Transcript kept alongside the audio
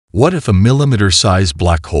What if a millimeter-sized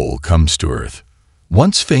black hole comes to Earth?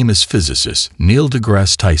 Once famous physicist Neil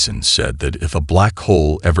deGrasse Tyson said that if a black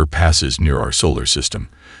hole ever passes near our solar system,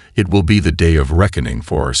 it will be the day of reckoning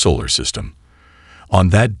for our solar system. On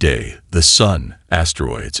that day, the sun,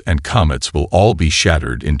 asteroids, and comets will all be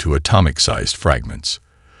shattered into atomic-sized fragments.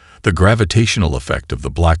 The gravitational effect of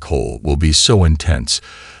the black hole will be so intense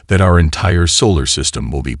that our entire solar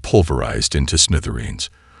system will be pulverized into smithereens.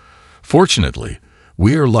 Fortunately,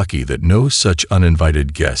 we are lucky that no such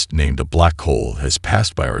uninvited guest named a black hole has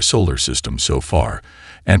passed by our solar system so far,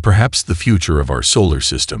 and perhaps the future of our solar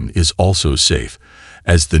system is also safe,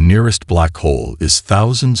 as the nearest black hole is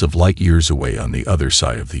thousands of light years away on the other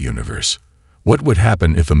side of the universe. What would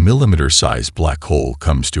happen if a millimeter-sized black hole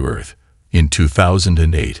comes to Earth? In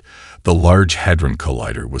 2008, the Large Hadron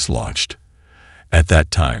Collider was launched. At that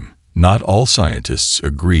time, not all scientists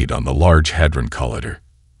agreed on the Large Hadron Collider.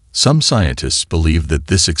 Some scientists believed that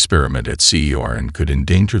this experiment at CERN could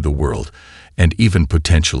endanger the world and even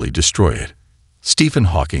potentially destroy it. Stephen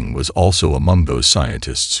Hawking was also among those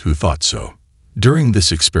scientists who thought so. During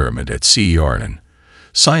this experiment at CERN,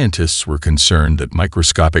 scientists were concerned that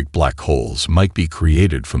microscopic black holes might be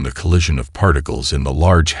created from the collision of particles in the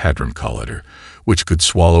Large Hadron Collider, which could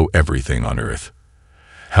swallow everything on Earth.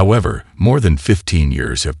 However, more than 15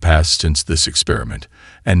 years have passed since this experiment,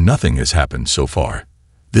 and nothing has happened so far.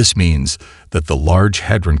 This means that the Large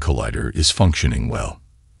Hadron Collider is functioning well.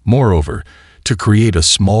 Moreover, to create a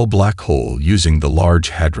small black hole using the Large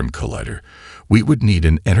Hadron Collider, we would need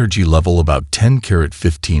an energy level about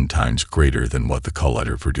 10⁻15 times greater than what the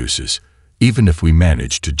collider produces. Even if we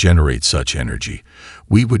manage to generate such energy,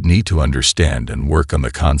 we would need to understand and work on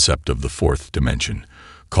the concept of the fourth dimension,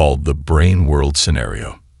 called the brain world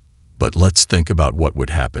scenario. But let's think about what would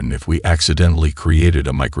happen if we accidentally created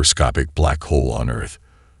a microscopic black hole on Earth.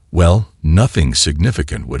 Well, nothing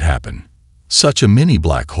significant would happen. Such a mini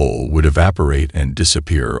black hole would evaporate and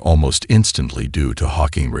disappear almost instantly due to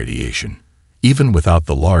Hawking radiation. Even without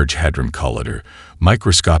the Large Hadron Collider,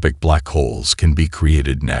 microscopic black holes can be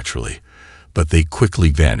created naturally, but they quickly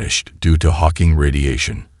vanished due to Hawking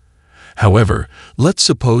radiation. However, let's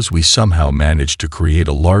suppose we somehow managed to create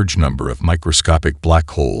a large number of microscopic black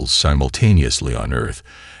holes simultaneously on Earth,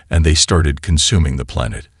 and they started consuming the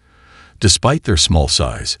planet. Despite their small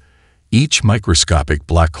size, each microscopic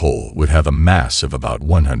black hole would have a mass of about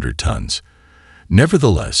 100 tons.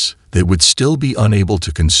 Nevertheless, they would still be unable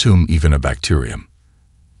to consume even a bacterium.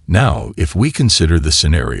 Now, if we consider the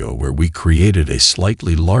scenario where we created a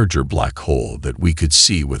slightly larger black hole that we could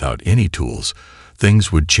see without any tools,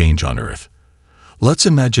 things would change on Earth. Let's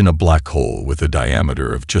imagine a black hole with a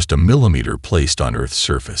diameter of just a millimeter placed on Earth's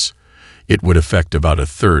surface. It would affect about a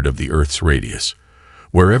third of the Earth's radius.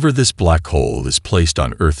 Wherever this black hole is placed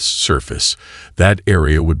on Earth's surface, that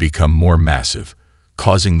area would become more massive,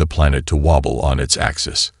 causing the planet to wobble on its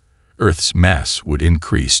axis. Earth's mass would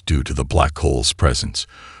increase due to the black hole's presence,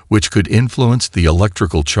 which could influence the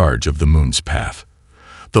electrical charge of the moon's path.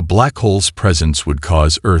 The black hole's presence would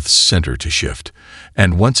cause Earth's center to shift,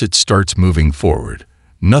 and once it starts moving forward,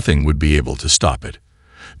 nothing would be able to stop it.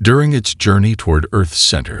 During its journey toward Earth's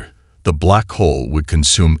center, the black hole would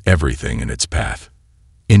consume everything in its path.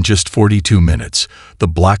 In just 42 minutes, the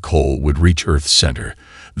black hole would reach Earth's center,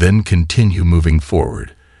 then continue moving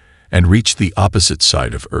forward, and reach the opposite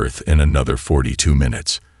side of Earth in another 42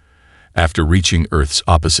 minutes. After reaching Earth's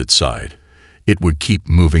opposite side, it would keep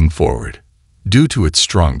moving forward. Due to its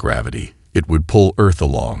strong gravity, it would pull Earth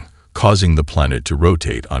along, causing the planet to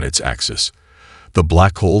rotate on its axis. The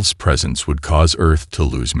black hole's presence would cause Earth to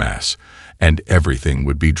lose mass, and everything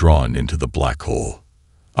would be drawn into the black hole.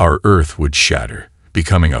 Our Earth would shatter,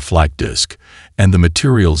 becoming a flat disk, and the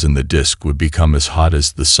materials in the disk would become as hot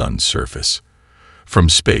as the sun's surface. From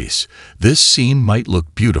space, this scene might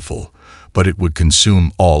look beautiful, but it would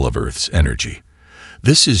consume all of Earth's energy.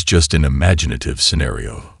 This is just an imaginative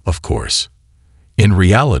scenario, of course. In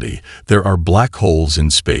reality, there are black holes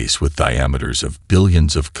in space with diameters of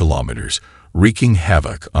billions of kilometers, wreaking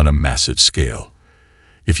havoc on a massive scale.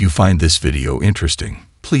 If you find this video interesting,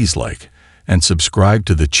 please like and subscribe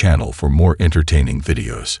to the channel for more entertaining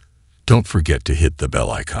videos. Don't forget to hit the bell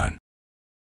icon.